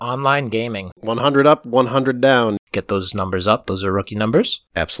Online gaming. 100 up, 100 down. Get those numbers up. Those are rookie numbers.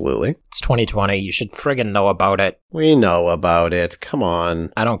 Absolutely. It's 2020. You should friggin' know about it. We know about it. Come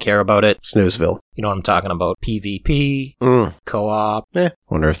on. I don't care about it. Snoozeville. You know what I'm talking about. PvP, co-op.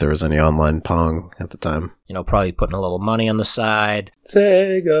 Wonder if there was any online Pong at the time. You know, probably putting a little money on the side.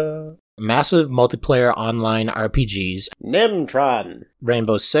 Sega. Massive multiplayer online RPGs. Nimtron.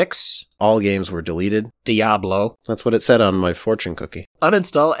 Rainbow Six. All games were deleted. Diablo. That's what it said on my fortune cookie.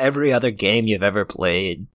 Uninstall every other game you've ever played.